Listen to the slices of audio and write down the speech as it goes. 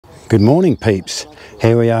Good morning, peeps.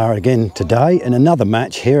 Here we are again today in another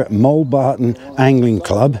match here at Mulbarton Angling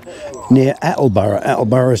Club near Attleborough.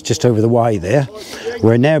 Attleborough is just over the way there.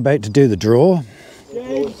 We're now about to do the draw.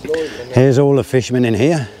 Here's all the fishermen in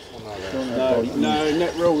here. No,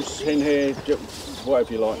 net rules in here,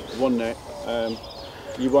 whatever you like, one net.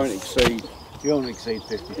 You won't exceed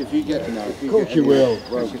 50. If you get, of course you will.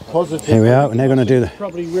 Positive. Here we are, and they're going to do the...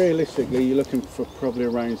 Probably realistically, you're looking for probably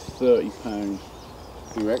around £30.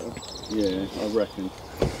 You reckon? Yeah, I reckon.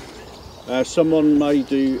 Someone may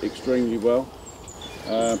do extremely well,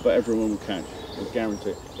 but everyone will catch. I guarantee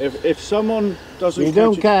it. If someone doesn't, you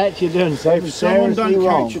don't catch, you don't. If someone don't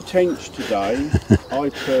catch a tench today, I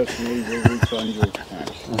personally will refund your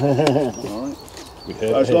cash. All right.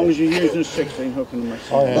 As long as you're using a 16 hook and a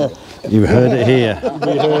message. Oh, yeah. You heard it here.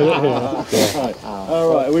 We heard it here. Right.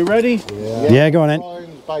 All right, are we ready? Yeah, go on then.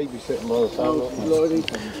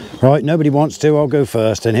 Right, nobody wants to, I'll go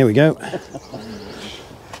first then. Here we go.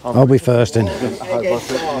 I'll be first then.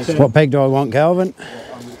 What peg do I want, Calvin?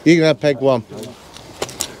 You can have peg 1.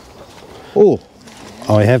 Oh.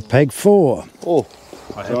 I have peg 4. Oh.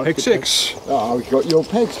 I have peg 6. Oh, I've got your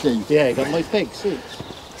peg, Steve. Yeah, I got my peg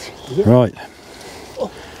 6. Right.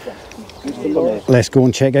 Let's go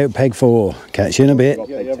and check out peg 4. Catch you in a bit.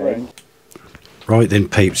 Right then,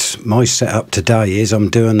 peeps. My setup today is I'm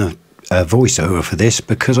doing a voiceover for this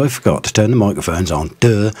because I forgot to turn the microphones on.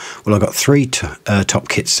 Duh. Well, I've got 3 top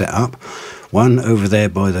kits set up. One over there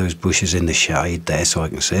by those bushes in the shade there so I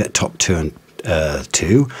can see it. Top 2 and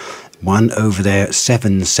 2. One over there,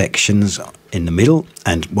 7 sections in the middle.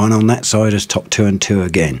 And one on that side is top 2 and 2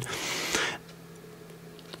 again.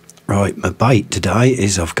 Right, my bait today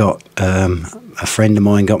is I've got a friend of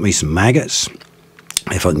mine got me some maggots.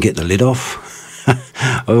 If I can get the lid off.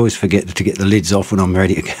 I always forget to get the lids off when I'm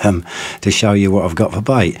ready to come to show you what I've got for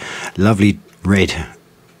bait. Lovely red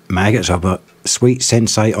maggots. I've got Sweet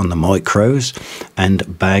Sensei on the micros and a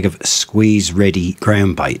bag of squeeze ready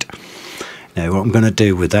ground bait. Now what I'm going to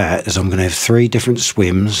do with that is I'm going to have 3 different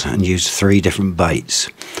swims and use 3 different baits.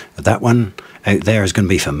 That one out there is going to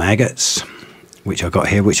be for maggots, which I've got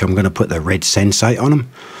here, which I'm going to put the red Sensei on them,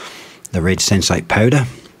 the red Sensei powder.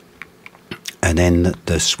 And then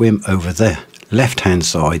the swim over the left hand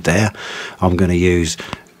side there, I'm going to use,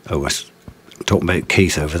 I was talking about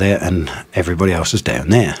Keith over there, and everybody else is down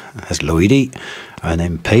there. That's Lloydie, and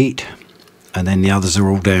then Pete, and then the others are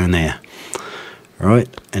all down there. Right,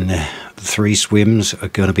 and the 3 swims are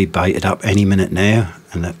going to be baited up any minute now,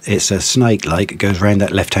 and it's a snake lake. It goes around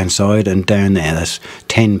that left hand side and down there. There's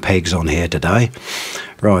 10 pegs on here today.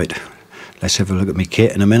 Right, let's have a look at my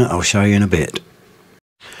kit in a minute. I'll show you in a bit.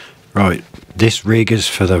 Right, this rig is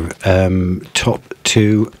for the top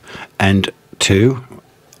 2 and 2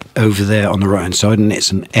 over there on the right hand side, and it's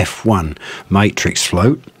an F1 matrix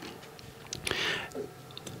float.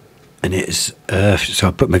 And it's so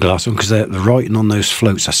I put my glass on because the writing on those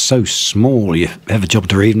floats are so small you have a job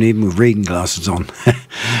to read even with reading glasses on.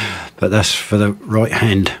 But that's for the right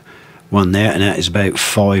hand one there, and that is about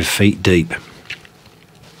 5 feet deep.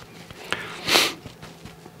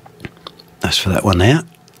 That's for that one there.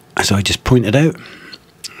 As I just pointed out,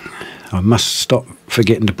 I must stop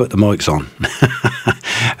forgetting to put the mics on.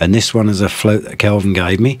 And this one is a float that Calvin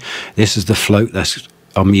gave me. This is the float that's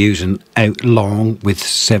I'm using out long with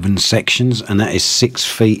 7 sections, and that is 6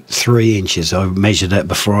 feet 3 inches. I measured that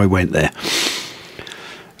before I went there.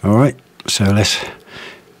 Alright, so let's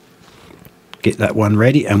get that one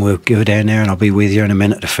ready and we'll go down there and I'll be with you in a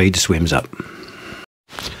minute to feed the swims up.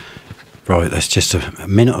 Right, that's just a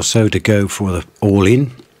minute or so to go for the all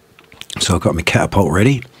in. So I've got my catapult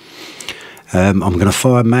ready. I'm going to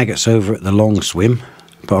fire maggots over at the long swim,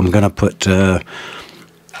 but I'm going to put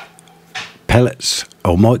pellets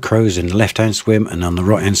or micros in the left hand swim, and on the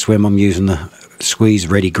right hand swim I'm using the squeeze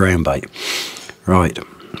ready ground bait. Right,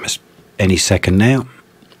 it's any second now,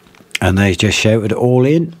 and they just shouted all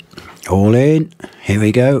in, here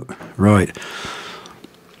we go. Right,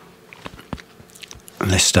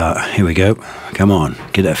 let's start. Here we go. Come on,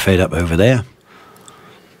 get that fed up over there.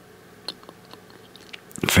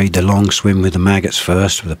 Feed the long swim with the maggots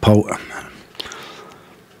first with the poulter.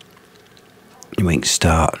 We can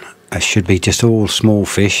start. It should be just all small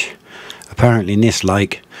fish. Apparently in this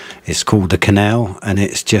lake it's called the Canal, and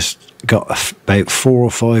it's just got about 4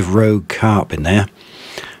 or 5 rogue carp in there.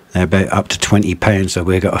 They're about up to 20 pounds, so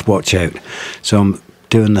we've got to watch out. So I'm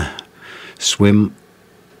doing the swim.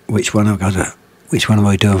 Which one am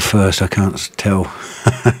I doing first? I can't tell.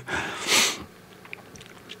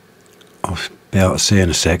 I'll be able to see in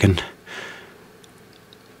a second.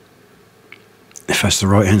 If that's the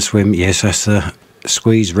right hand swim, yes, that's the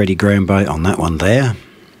squeeze ready ground bait on that one there.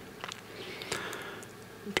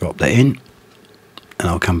 drop that in, and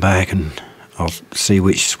I'll come back and I'll see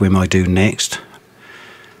which swim I do next.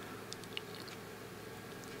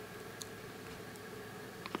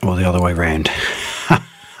 Or the other way round.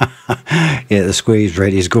 Yeah, the squeeze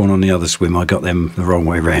ready is gone on the other swim. I got them the wrong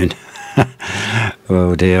way round.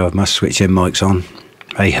 Oh dear, I must switch them mics on.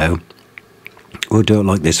 Hey ho. We'll do it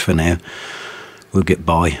like this for now. We'll get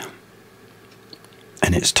by.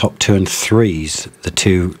 And it's top 2 and 3s.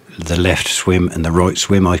 The left swim and the right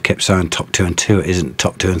swim. I kept saying top 2 and 2. It isn't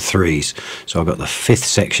top 2 and 3s. So I've got the 5th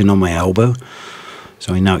section on my elbow.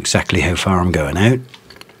 So I know exactly how far I'm going out.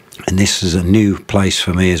 And this is a new place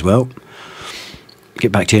for me as well.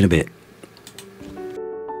 Get back to you in a bit.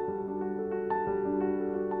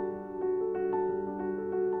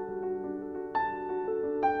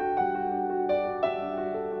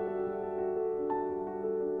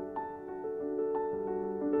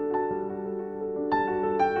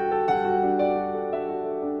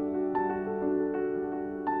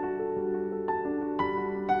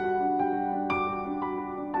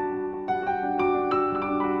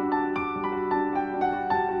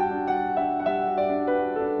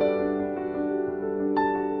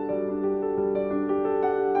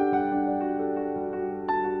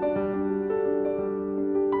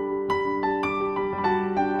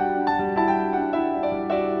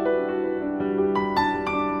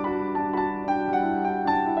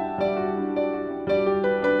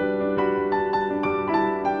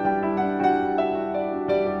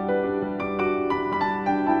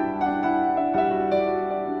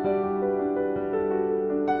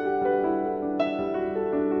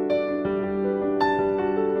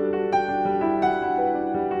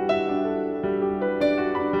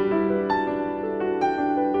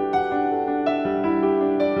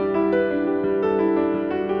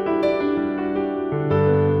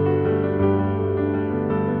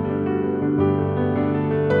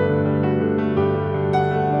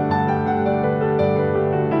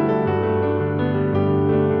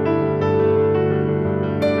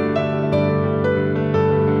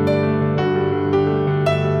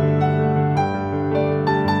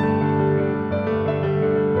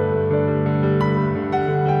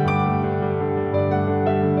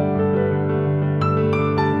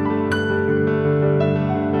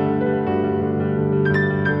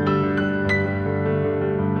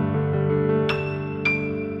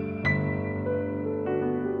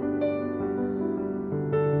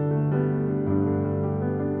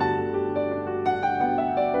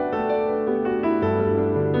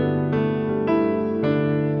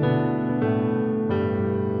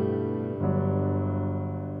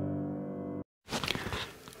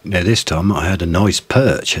 Now this time I had a nice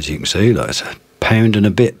perch, as you can see, like it's a pound and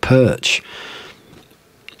a bit perch.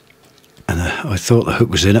 And I thought the hook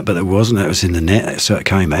was in it, but it wasn't. That was in the net, so it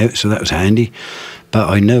came out, so that was handy. But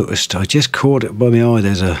I noticed, I just caught it by my eye,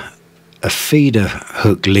 there's a feeder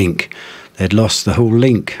hook link. They'd lost the whole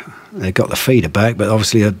link. They got the feeder back, but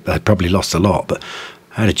obviously I'd probably lost a lot. But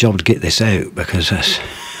I had a job to get this out, because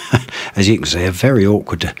as you can see, it's very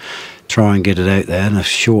awkward to try and get it out there, and a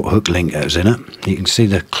short hook link that was in it. You can see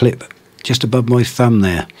the clip just above my thumb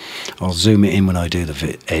there. I'll zoom it in when I do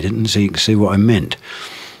the editing so you can see what I meant.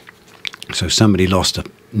 So somebody lost a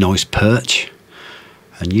nice perch,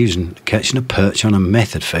 and catching a perch on a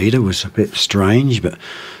method feeder was a bit strange, but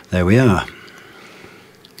there we are.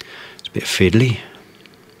 It's a bit fiddly,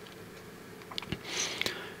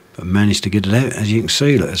 but managed to get it out. As you can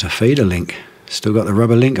see, look, there's a feeder link. Still got the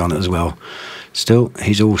rubber link on it as well. Still,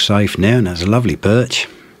 he's all safe now, and that's a lovely perch.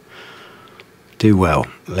 Do well.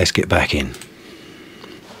 Let's get back in.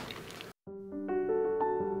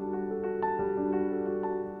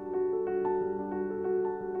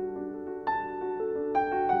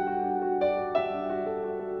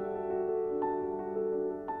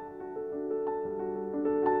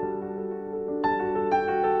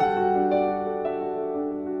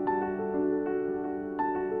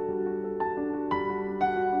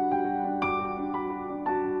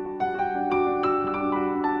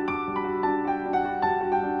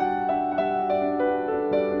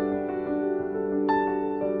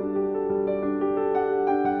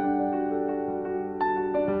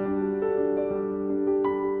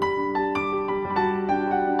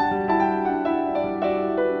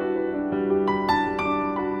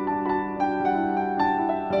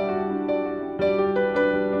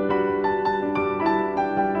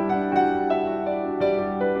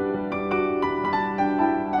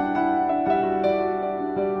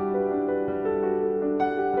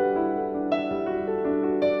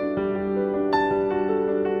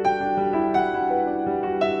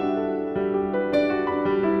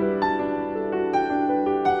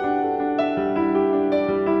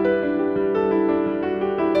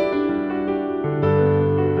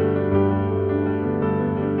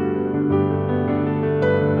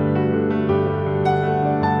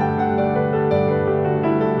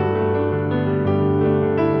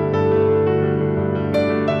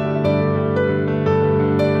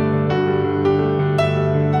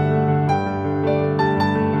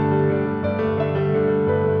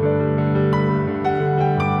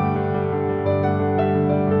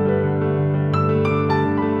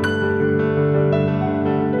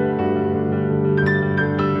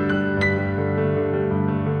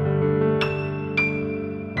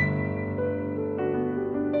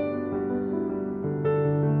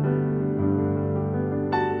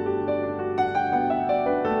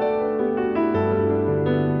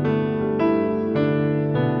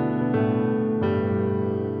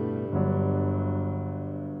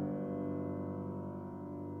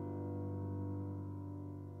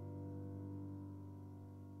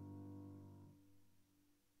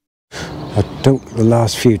 I don't, the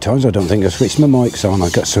last few times I don't think I switched my mics on. I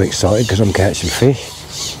got so excited because I'm catching fish.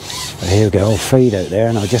 But here we go, I'll feed out there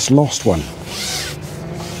and I just lost one.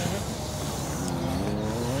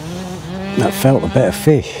 That felt a better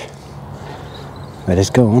fish. But it's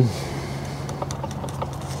gone.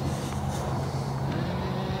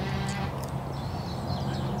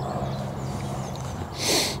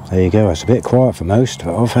 There you go, it's a bit quiet for most,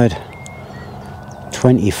 but I've had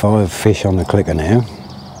 25 fish on the clicker now.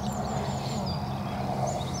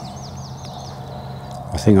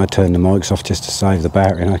 I think I turned the mics off just to save the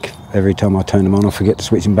battery, and every time I turn them on I forget to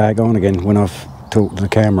switch them back on again. When I've talked to the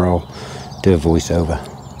camera I'll do a voiceover.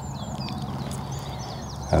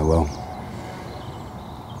 Oh well.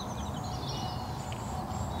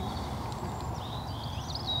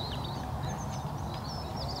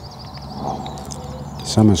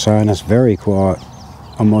 Someone's saying that's very quiet.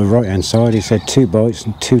 On my right hand side he said 2 bites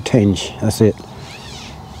and 2 tench, that's it.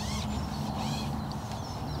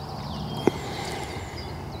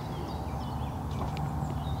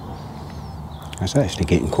 It's actually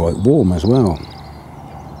getting quite warm as well.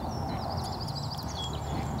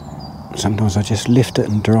 Sometimes I just lift it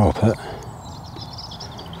and drop it.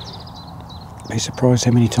 Be surprised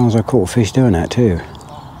how many times I caught a fish doing that too.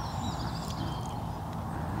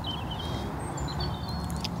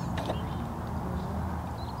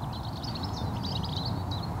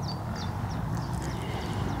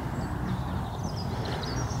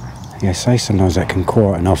 Yeah, say sometimes that can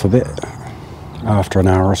quieten off a bit after an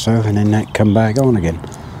hour or so, and then that come back on again.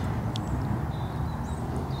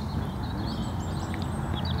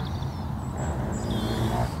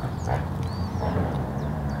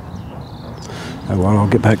 Oh well, I'll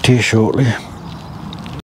get back to you shortly.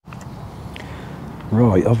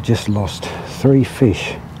 Right, I've just lost 3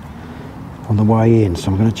 fish on the way in,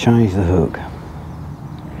 so I'm going to change the hook.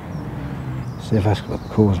 See if that's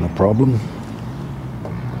causing a problem.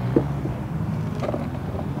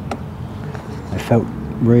 They felt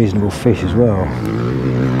reasonable fish as well.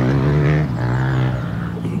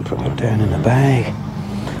 Put that down in the bag.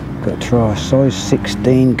 Got to try a size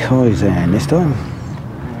 16 Kaizen this time.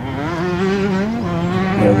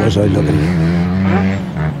 Where was I looking?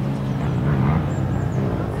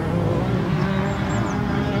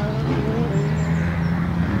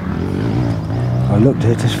 I looked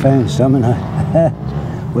here, just found some, and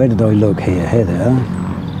where did I look here? Here they are.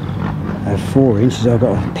 At 4 inches I've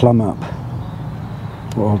got to plumb up.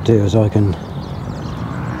 What I'll do is I can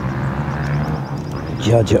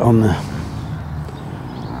judge it on the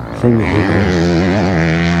thing.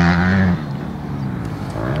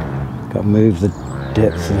 Got to move the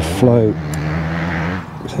depth of the float.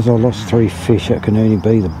 It says I lost 3 fish. That can only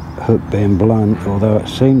be the hook being blunt, although it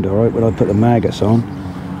seemed alright when I put the maggots on.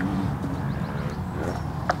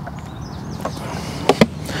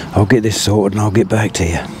 I'll get this sorted and I'll get back to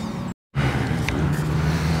you.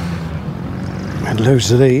 And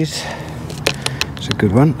loads of these. It's a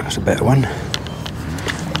good one, that's a better one.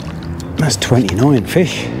 That's 29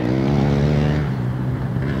 fish.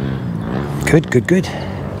 Good, good, good.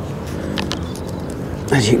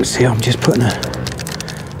 As you can see, I'm just putting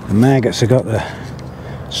the maggots have got the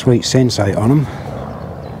sweet sensate on them.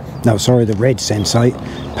 No, sorry, the red sensate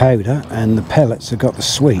powder, and the pellets have got the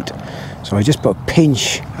sweet. So I just put a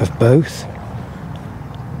pinch of both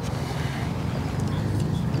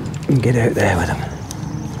and get out there with them.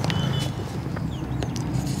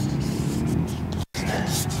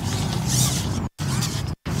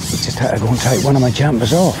 Just had to go and take one of my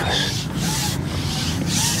jumpers off.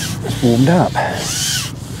 It's warmed up.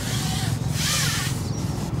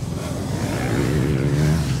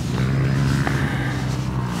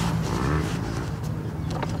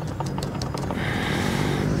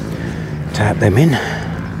 Tap them in.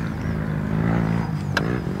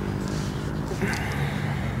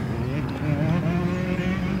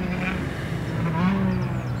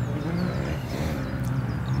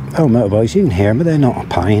 Oh, motorbikes, you can hear them, but they're not a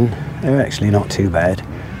pain. They're actually not too bad.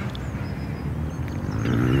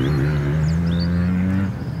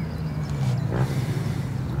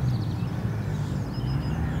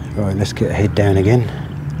 Right, let's get a head down again.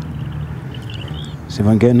 See if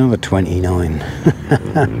I can get another 29.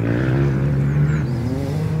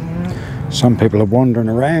 Some people are wandering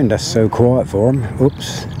around, that's so quiet for them.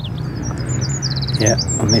 Oops. Yeah,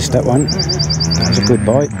 I missed that one. That was a good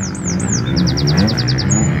bite.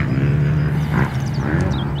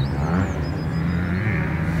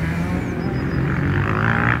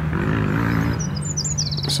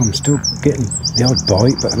 So I'm still getting the odd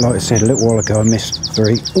bite, but like I said a little while ago, I missed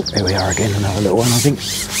 3. Oh, there we are again, another little one, I think.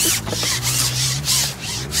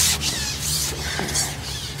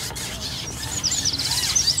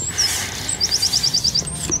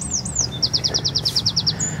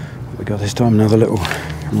 Got this time another little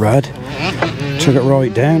rud. Took it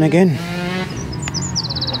right down again.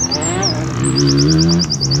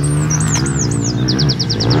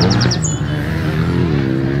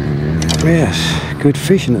 Yes, good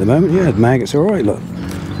fishing at the moment. Yeah, the maggots are alright, look.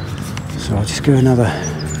 So I'll just go another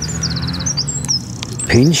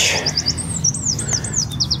pinch.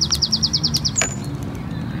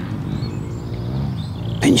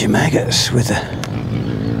 Pinch of maggots with the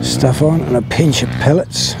stuff on, and a pinch of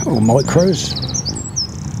pellets or micros.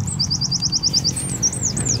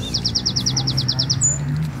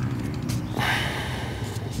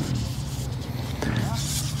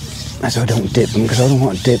 As I don't dip them, because I don't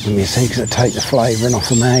want to dip them, you see, because I take the flavouring off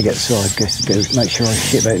the maggots, so I guess go make sure I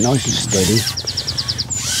ship out nice and steady.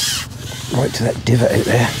 Right to that divot out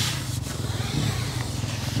there.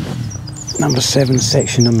 Number 7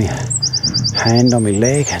 section on my hand, on my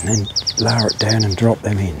leg, and then lower it down and drop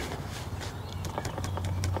them in.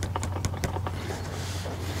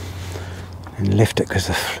 And lift it, because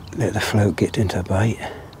let the float get into the bait.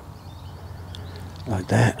 Like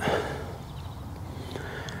that.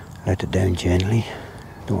 Let it down gently,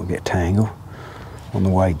 don't want to get tangled on the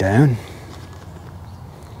way down.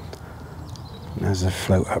 And as the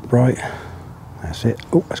float upright, that's it.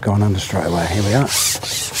 Oh, it's gone under straight away. Here we are.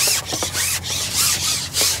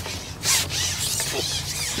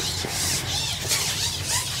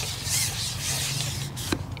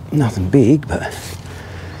 Nothing big, but at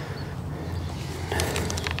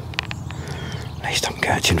least I'm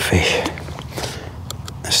catching fish.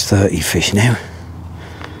 That's 30 fish now.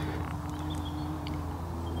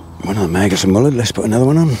 One of the maggots and mullet, let's put another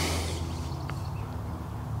one on.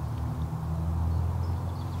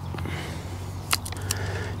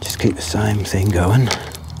 Just keep the same thing going.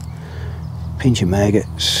 Pinch of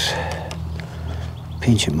maggots,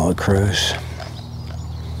 pinch of micros.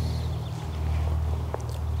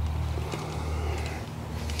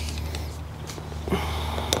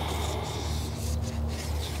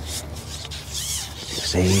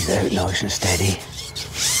 Seize out nice and steady.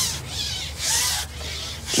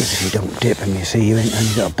 If you don't dip them, you see, you ain't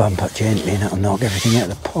only got to bump up gently and that'll knock everything out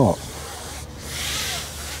of the pot.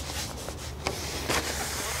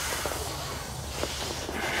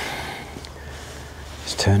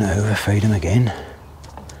 Just turn it over, feed them again.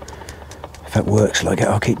 If it works like it,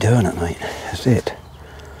 I'll keep doing it, mate. That's it.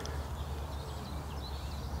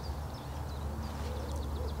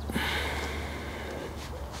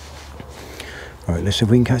 Right, let's see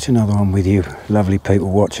if we can catch another one with you lovely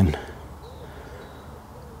people watching.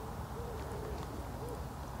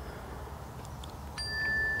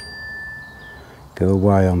 Go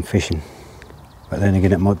away, I'm fishing. But then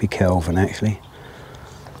again, it might be Kelvin actually.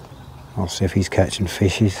 I'll see if he's catching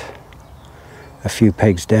fishes. A few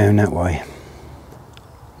pegs down that way.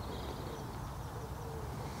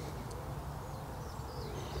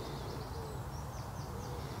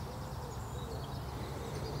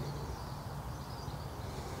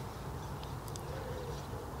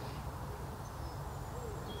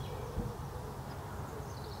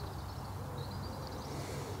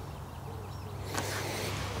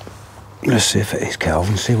 Let's see if it is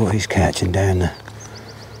Calvin, see what he's catching down the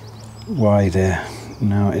way there.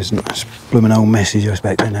 No, it isn't. It's a blooming old message, I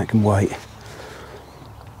expect, and that can wait.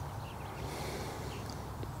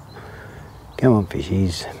 Come on,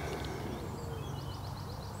 fishies.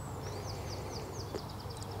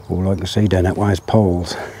 All I can see down that way is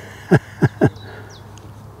poles.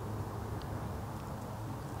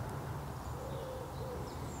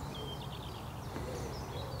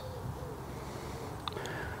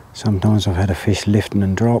 Sometimes I've had a fish lifting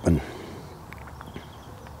and dropping.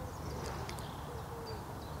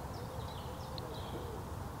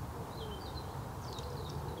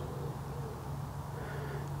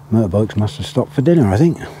 Motorbikes must have stopped for dinner, I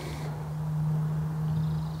think.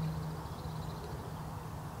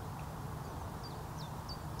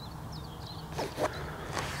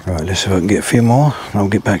 Right, let's see if I can get a few more and I'll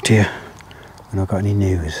get back to you when I've got any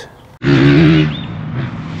news.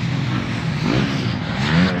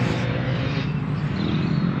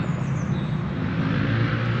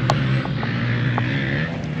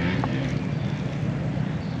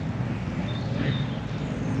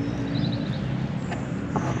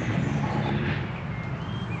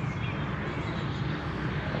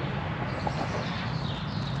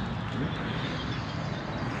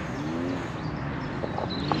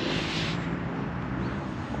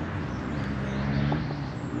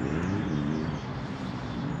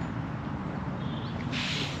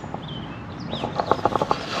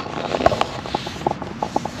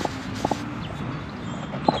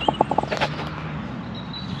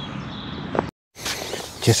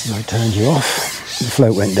 Just as I turned you off, the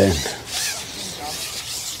float went down.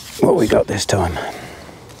 we got this time.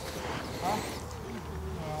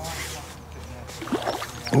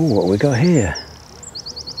 Oh, what we got here?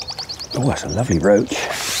 Oh, that's a lovely roach.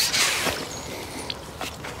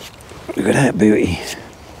 Look at that beauty.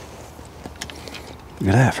 Look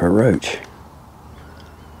at that for a roach.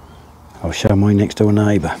 I'll show my next door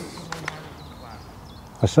neighbour.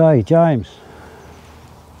 I say, James.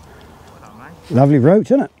 Lovely roach,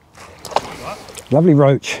 isn't it? Lovely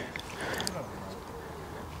roach.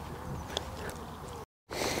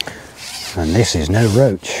 And this is no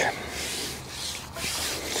roach.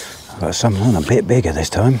 I've got something a bit bigger this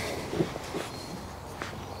time.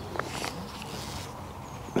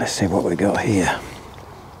 Let's see what we got here.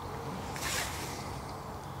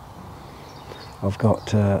 I've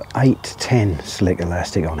got 8 to 10 slick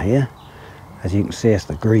elastic on here. As you can see, it's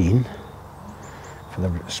the green for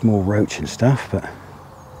the small roach and stuff, but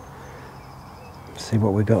let's see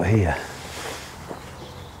what we got here.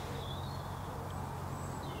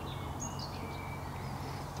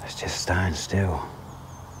 Let's just stand still.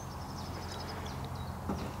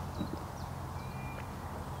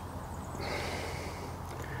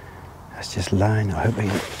 That's just lying. I hope he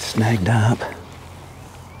snagged up.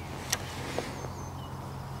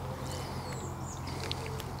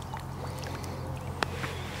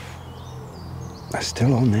 That's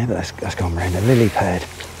still on there, but that's gone round the lily pad.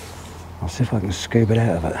 I'll see if I can scoop it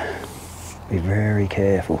out of it. Be very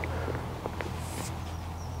careful.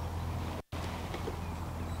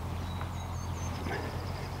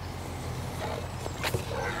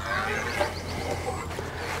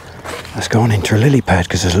 That's gone into a lily pad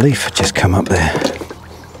because there's a leaf had just come up there.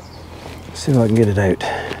 Let's see if I can get it out.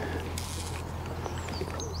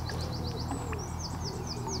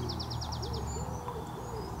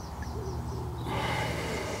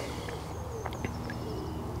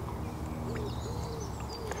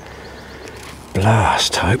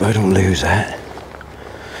 Blast, I hope I don't lose that.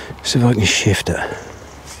 See if I can shift it.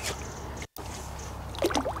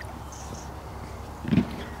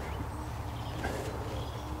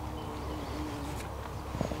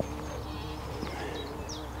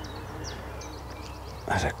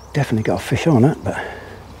 I've definitely got a fish on it, but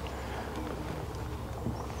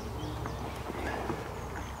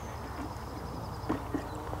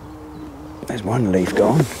there's one leaf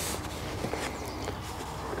gone.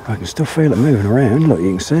 I can still feel it moving around, look, you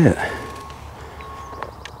can see it.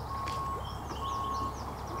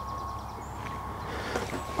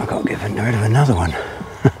 I've got to get rid of another one.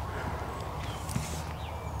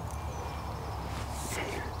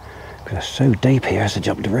 Because it's so deep here, it's a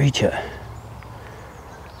jump to reach it.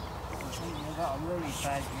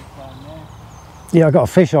 Yeah, I got a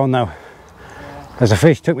fish on though. There's a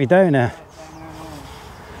fish took me down there.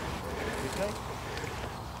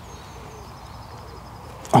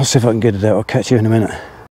 I'll see if I can get it out. I'll catch you in a minute.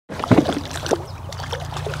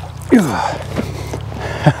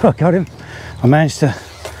 I got him. I managed to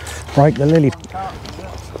break the lily.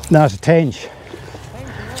 No, it's a Tench.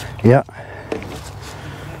 Yeah.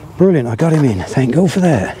 Brilliant, I got him in. Thank God for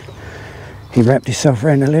that. He wrapped himself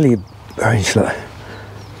around the lily branch. Look.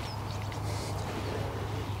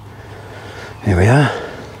 Here we are.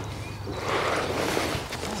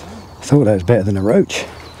 I thought that was better than a roach.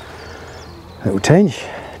 Little Tench,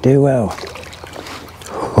 do well.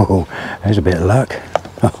 Oh, there's a bit of luck.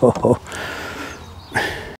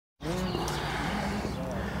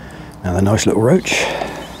 Another nice little roach.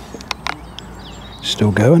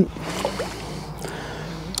 Still going.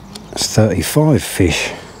 That's 35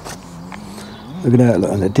 fish. Look at that,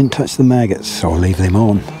 look, and they didn't touch the maggots, so I'll leave them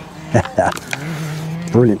on.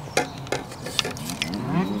 Brilliant.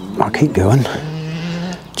 I'll keep going.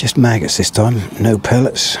 Just maggots this time, no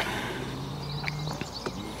pellets.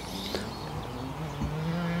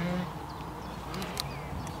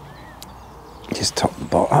 Just top the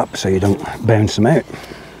bot up so you don't bounce them out.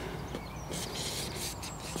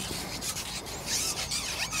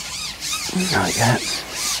 Like that.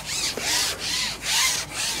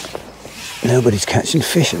 Nobody's catching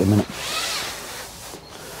fish at the minute.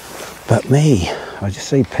 But me. I just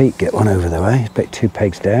see Pete get one over the way. He's about 2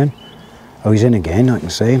 pegs down. Oh, he's in again. I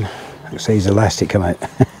can see him. I can see his elastic come out.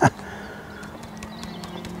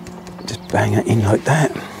 Just bang it in like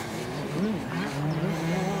that.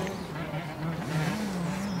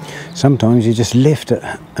 Sometimes you just lift it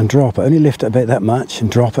and drop it. Only lift it about that much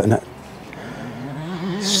and drop it, and it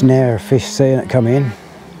snare a fish, seeing it come in.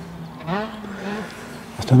 I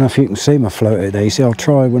don't know if you can see my float out there. You see, I'll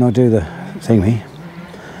try when I do the thingy.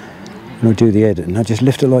 When I do the editing, I just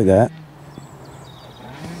lift it like that.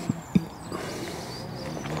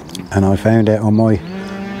 And I found out on my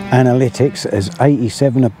analytics, as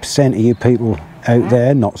 87% of you people out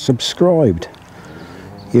there not subscribed.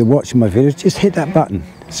 You're watching my videos, just hit that button,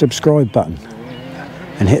 subscribe button,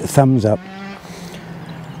 and hit the thumbs up.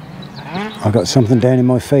 I've got something down in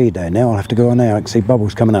my feed there now. I'll have to go on there. I can see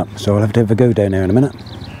bubbles coming up, so I'll have to have a go down there in a minute.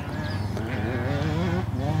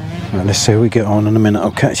 Right, let's see how we get on in a minute.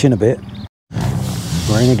 I'll catch you in a bit.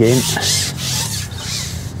 We're in again.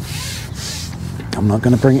 I'm not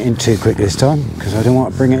going to bring it in too quick this time because I don't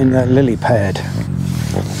want to bring it in that lily pad.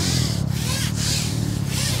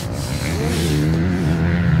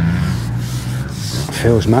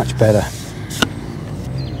 Feels much better.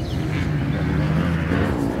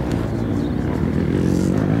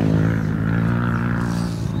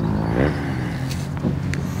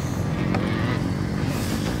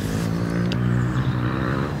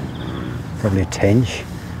 Probably a tench.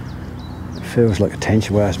 Feels like a tench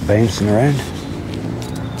where it's bouncing around.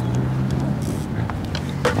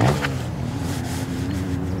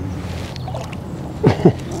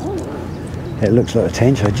 It looks like a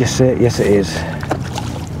tench, I just see it. Yes, it is.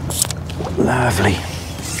 Lovely.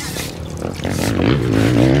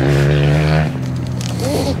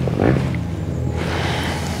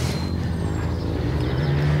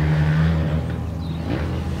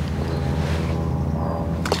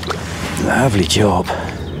 Lovely job.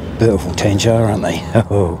 Beautiful tench, aren't they?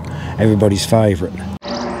 Oh, everybody's favourite.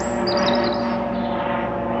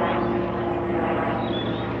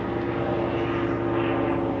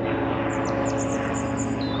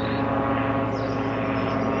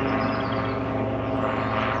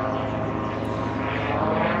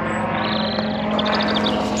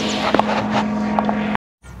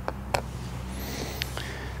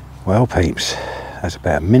 Well peeps, that's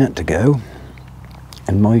about a minute to go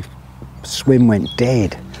and my swim went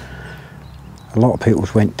dead. A lot of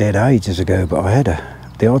people's went dead ages ago, but I had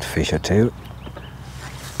the odd fish or two.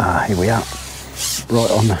 Ah, here we are,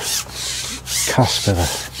 right on the cusp of a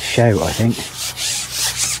shout, I think.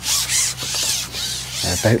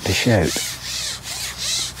 They're about to shout,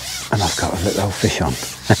 and I've got a little old fish on.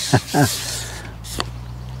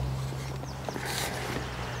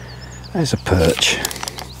 There's a perch.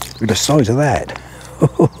 The size of that.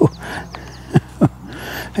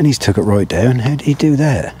 And he's took it right down. How did he do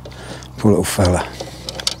that? Poor little fella.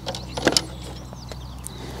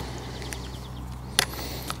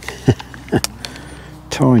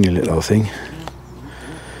 Tiny little thing.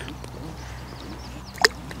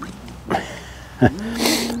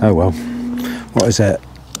 Oh well. What is that?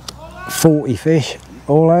 40 fish.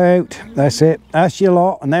 All out. That's it. That's your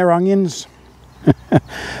lot. And they're onions.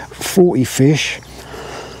 40 fish.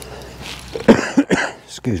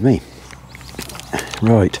 Excuse me.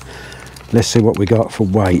 Right, let's see what we got for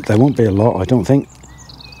weight. There won't be a lot, I don't think.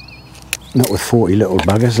 Not with 40 little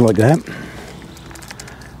buggers like that.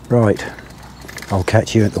 Right, I'll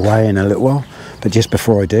catch you at the weigh in a little while. But just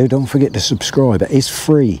before I do, don't forget to subscribe. It is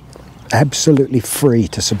free, absolutely free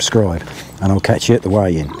to subscribe. And I'll catch you at the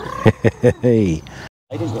weigh in.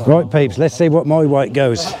 Right peeps, let's see what my weight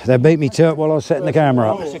goes. They beat me to it while I was setting the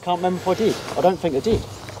camera up. I can't remember if I did. I don't think I did.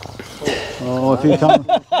 Oh, if you can't.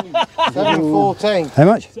 7.14. How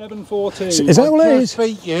much? 7.14. Is that all it is?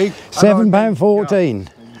 Beat you. £7.14.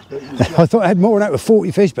 I thought I had more than that with 40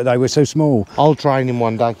 fish, but they were so small. I'll train him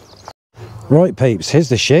one day. Right peeps, here's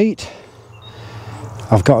the sheet.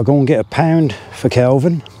 I've got to go and get £1 for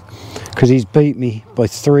Kelvin because he's beat me by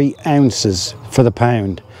 3 ounces for the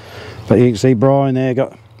pound. But you can see Brian there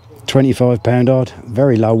got £25 odd.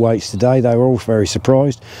 Very low weights today. They were all very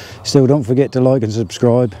surprised. Still, don't forget to like and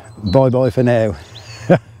subscribe. Bye bye for now.